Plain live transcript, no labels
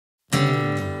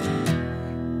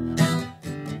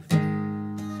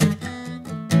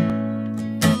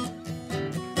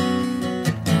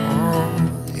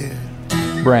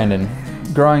Brandon,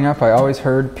 growing up I always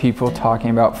heard people talking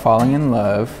about falling in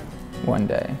love one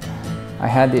day. I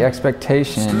had the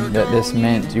expectation that this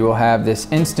meant you will have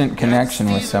this instant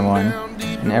connection with someone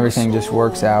and everything just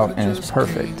works out and is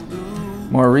perfect.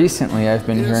 More recently I've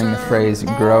been hearing the phrase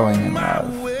growing in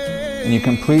love, and you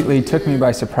completely took me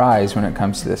by surprise when it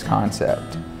comes to this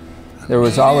concept. There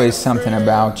was always something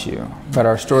about you, but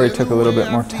our story took a little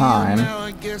bit more time.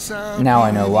 Now I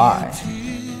know why.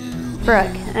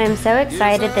 Brooke, I am so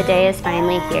excited the day is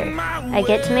finally here. I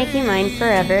get to make you mine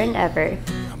forever and ever.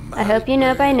 I hope you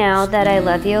know by now that I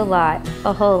love you a lot,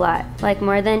 a whole lot, like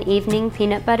more than evening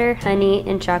peanut butter, honey,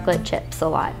 and chocolate chips a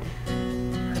lot.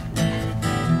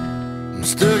 I'm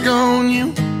stuck on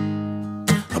you.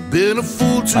 I've been a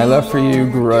fool too. My love for you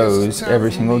grows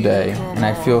every single day, and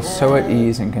I feel so at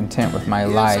ease and content with my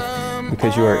life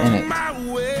because you are in it.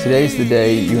 Today's the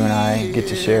day you and I get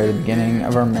to share the beginning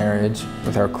of our marriage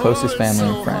with our closest family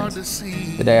and friends.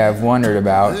 The day I've wondered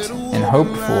about and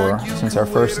hoped for since our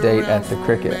first date at the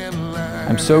cricket.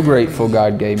 I'm so grateful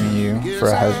God gave me you for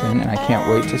a husband, and I can't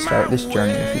wait to start this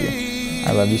journey with you.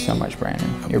 I love you so much,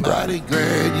 Brandon. Your bride.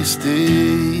 Glad you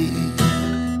stayed.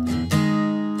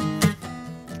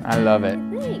 I love it.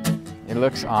 It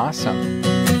looks awesome.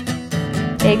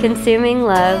 A consuming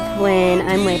love. When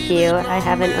I'm with you, I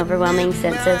have an overwhelming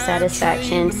sense of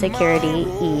satisfaction, security,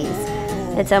 ease.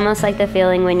 It's almost like the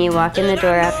feeling when you walk in the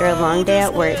door after a long day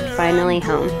at work, finally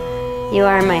home. You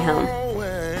are my home.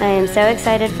 I am so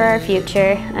excited for our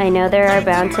future. I know there are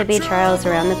bound to be trials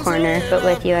around the corner, but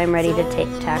with you I'm ready to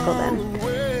tackle them.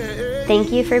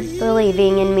 Thank you for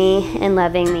believing in me and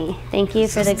loving me. Thank you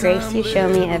for the grace you show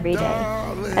me every day.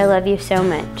 I love you so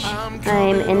much.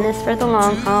 I'm in this for the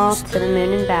long haul, to the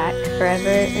moon and back, forever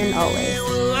and always.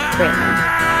 Brandon.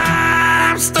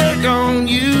 I'm stuck on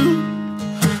you.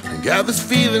 I got this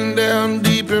feeling down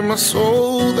deep in my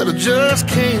soul that I just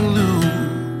can't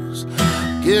lose.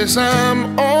 Guess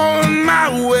I'm on my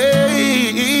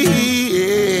way.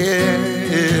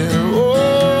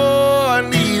 Oh, I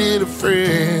needed a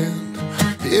friend.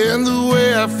 And the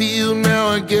way I feel now,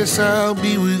 I guess I'll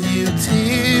be with you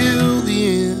till the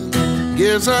end.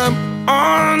 Guess I'm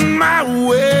on my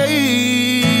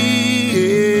way.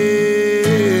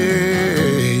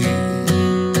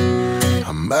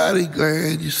 I'm mighty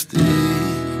glad you stayed.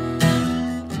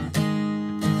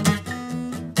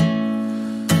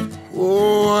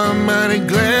 Oh, I'm mighty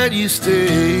glad you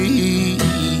stayed.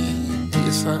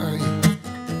 Yes, I am.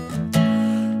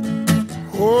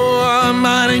 Oh, I'm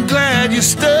mighty glad you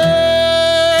stayed.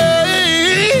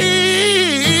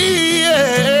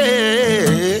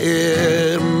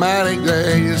 Mighty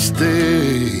glad you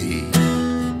stayed.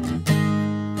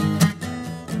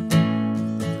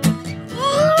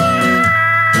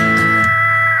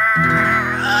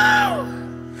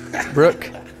 Brooke,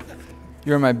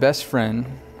 you're my best friend,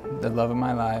 the love of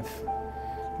my life,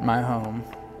 my home.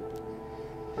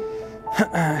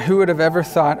 Who would have ever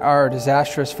thought our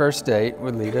disastrous first date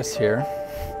would lead us here?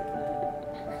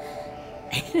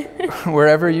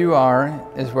 Wherever you are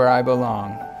is where I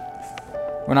belong.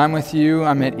 When I'm with you,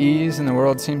 I'm at ease and the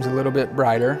world seems a little bit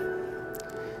brighter.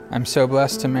 I'm so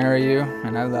blessed to marry you,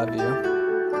 and I love you.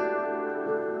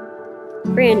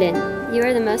 Brandon, you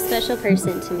are the most special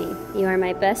person to me. You are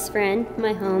my best friend,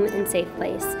 my home and safe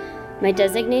place, my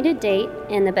designated date,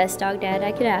 and the best dog dad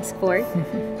I could ask for.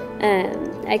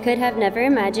 I could have never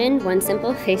imagined one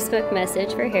simple Facebook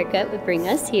message for a haircut would bring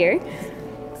us here.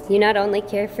 You not only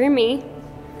care for me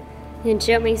and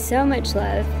show me so much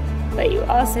love, but you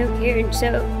also care and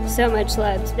show so much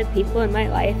love to the people in my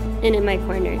life and in my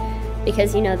corner,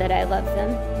 because you know that I love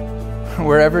them.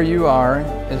 Wherever you are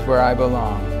is where I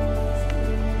belong.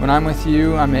 When I'm with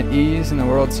you, I'm at ease and the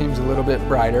world seems a little bit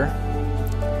brighter.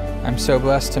 I'm so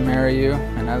blessed to marry you,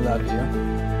 and I love you.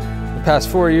 The past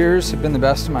 4 years have been the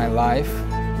best of my life,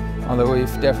 although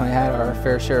we've definitely had our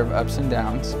fair share of ups and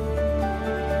downs.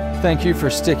 Thank you for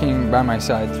sticking by my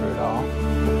side through it all.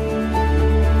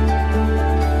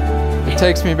 It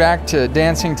takes me back to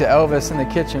dancing to Elvis in the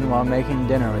kitchen while making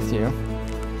dinner with you,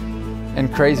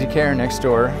 and crazy Karen next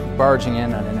door barging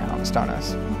in unannounced on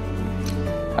us.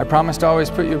 I promise to always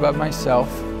put you above myself,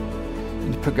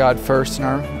 and to put God first in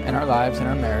our lives and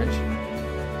our marriage,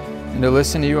 and to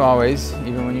listen to you always,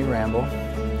 even when you ramble,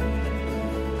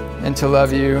 and to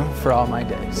love you for all my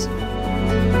days.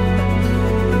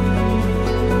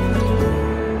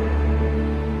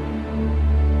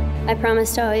 I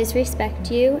promise to always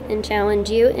respect you and challenge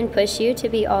you and push you to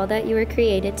be all that you were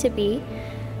created to be.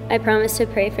 I promise to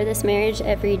pray for this marriage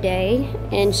every day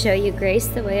and show you grace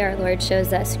the way our Lord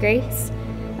shows us grace.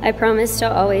 I promise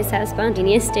to always have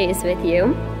spontaneous days with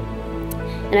you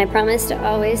And I promise to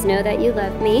always know that you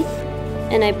love me,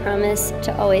 and I promise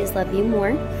to always love you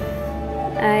more.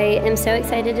 I am so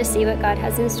excited to see what God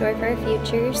has in store for our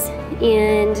futures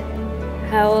and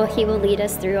how He will lead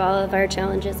us through all of our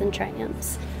challenges and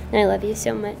triumphs. And I love you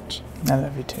so much. I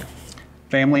love you too.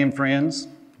 Family and friends,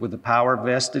 with the power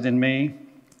vested in me,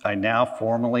 I now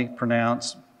formally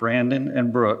pronounce Brandon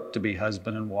and Brooke to be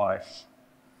husband and wife.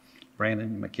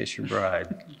 Brandon, you may kiss your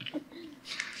bride.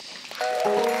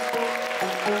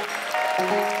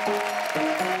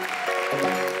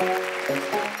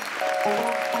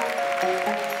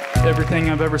 Everything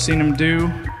I've ever seen him do,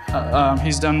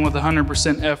 he's done with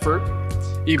 100% effort,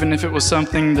 even if it was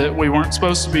something that we weren't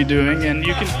supposed to be doing. And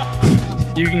you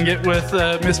can get with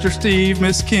Mr. Steve,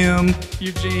 Miss Kim,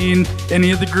 Eugene,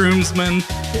 any of the groomsmen,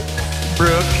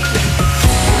 Brooke.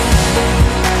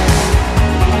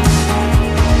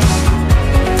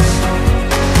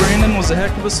 Brandon was a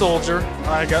heck of a soldier.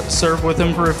 I got to serve with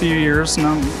him for a few years,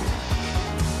 and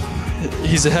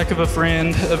he's a heck of a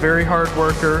friend, a very hard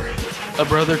worker, a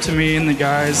brother to me and the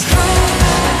guys.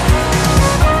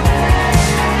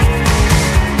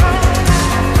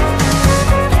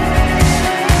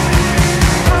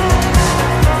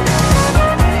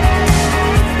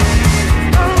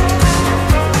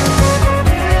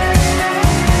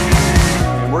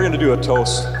 We're going to do a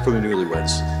toast for the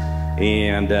newlyweds.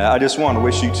 And I just want to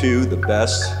wish you two the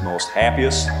best, most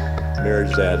happiest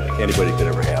marriage that anybody could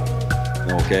ever have.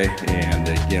 Okay? And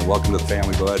again, welcome to the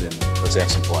family, bud, and let's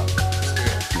have some fun.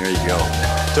 There you go.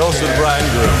 Toast to the bride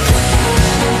and groom.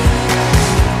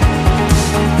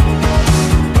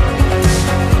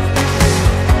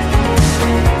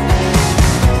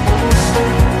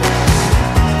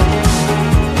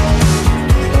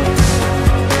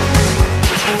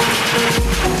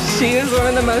 She is one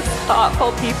of the most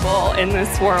thoughtful people in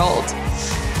this world,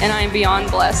 and I am beyond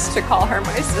blessed to call her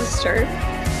my sister.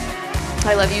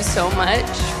 I love you so much,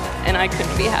 and I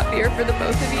couldn't be happier for the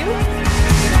both of you.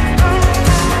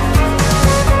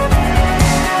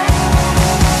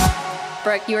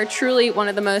 Brooke, you are truly one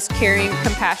of the most caring,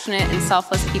 compassionate, and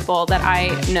selfless people that I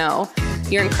know.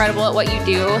 You're incredible at what you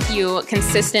do. You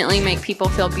consistently make people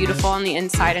feel beautiful on the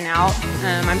inside and out.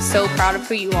 I'm so proud of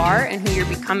who you are and who you're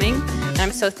becoming. And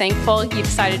I'm so thankful you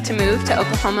decided to move to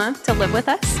Oklahoma to live with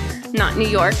us, not New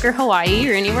York or Hawaii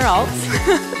or anywhere else.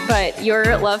 But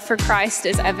your love for Christ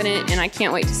is evident, and I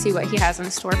can't wait to see what He has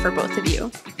in store for both of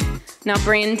you. Now,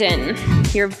 Brandon,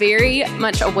 you're very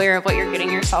much aware of what you're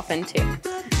getting yourself into.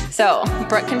 So,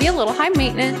 Brooke can be a little high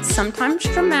maintenance, sometimes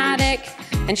dramatic,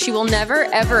 and she will never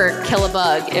ever kill a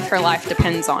bug if her life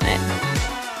depends on it.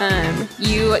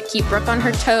 You keep Brooke on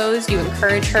her toes, you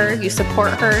encourage her, you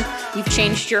support her, you've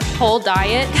changed your whole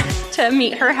diet to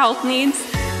meet her health needs,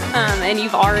 and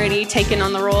you've already taken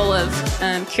on the role of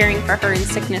caring for her in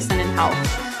sickness and in health.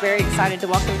 Very excited to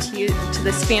welcome you to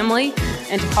this family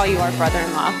and to call you our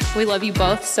brother-in-law. We love you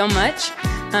both so much.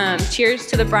 Cheers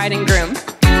to the bride and groom.